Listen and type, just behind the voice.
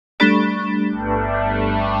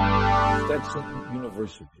Stetson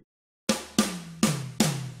University.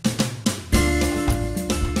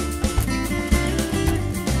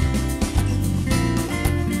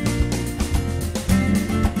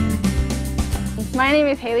 My name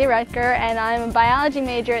is Hayley Rutger, and I'm a biology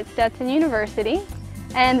major at Stetson University.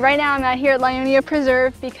 And right now I'm out here at Lyonia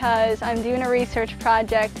Preserve because I'm doing a research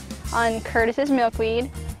project on Curtiss's milkweed.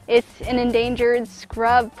 It's an endangered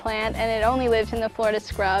scrub plant, and it only lives in the Florida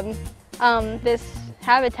scrub. This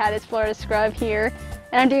habitat is Florida scrub here,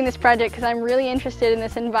 and I'm doing this project because I'm really interested in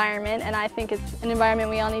this environment, and I think it's an environment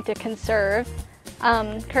we all need to conserve.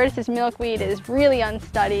 Curtiss's milkweed is really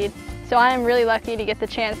unstudied, so I am really lucky to get the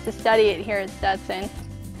chance to study it here at Stetson.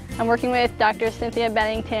 I'm working with Dr. Cynthia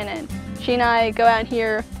Bennington, and she and I go out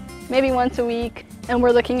here maybe once a week, and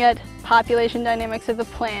we're looking at population dynamics of the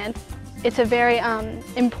plant. It's a very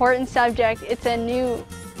important subject. It's a new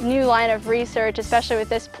line of research, especially with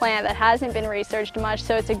this plant that hasn't been researched much,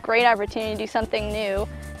 so it's a great opportunity to do something new.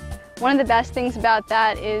 One of the best things about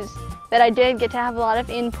that is that I did get to have a lot of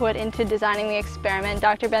input into designing the experiment.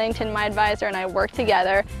 Dr. Bennington, my advisor, and I worked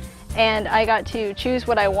together, and I got to choose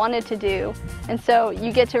what I wanted to do. And so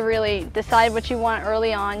you get to really decide what you want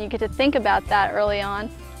early on. You get to think about that early on,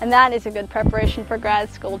 and that is a good preparation for grad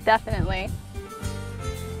school, definitely.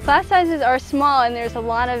 Class sizes are small, and there's a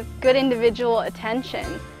lot of good individual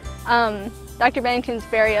attention. Dr. Bennington's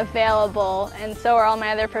very available, and so are all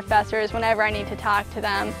my other professors whenever I need to talk to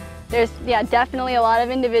them. There's definitely a lot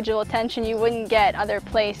of individual attention you wouldn't get other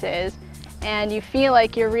places, and you feel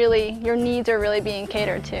like your needs are really being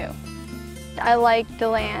catered to. I like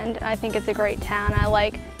DeLand. I think it's a great town. I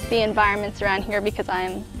like the environments around here because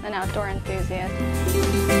I'm an outdoor enthusiast.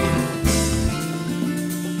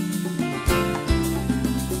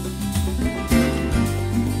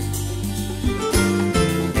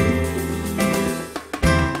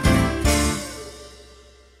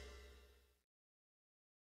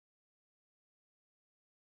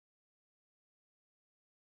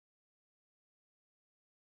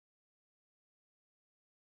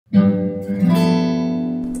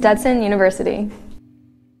 Stetson University.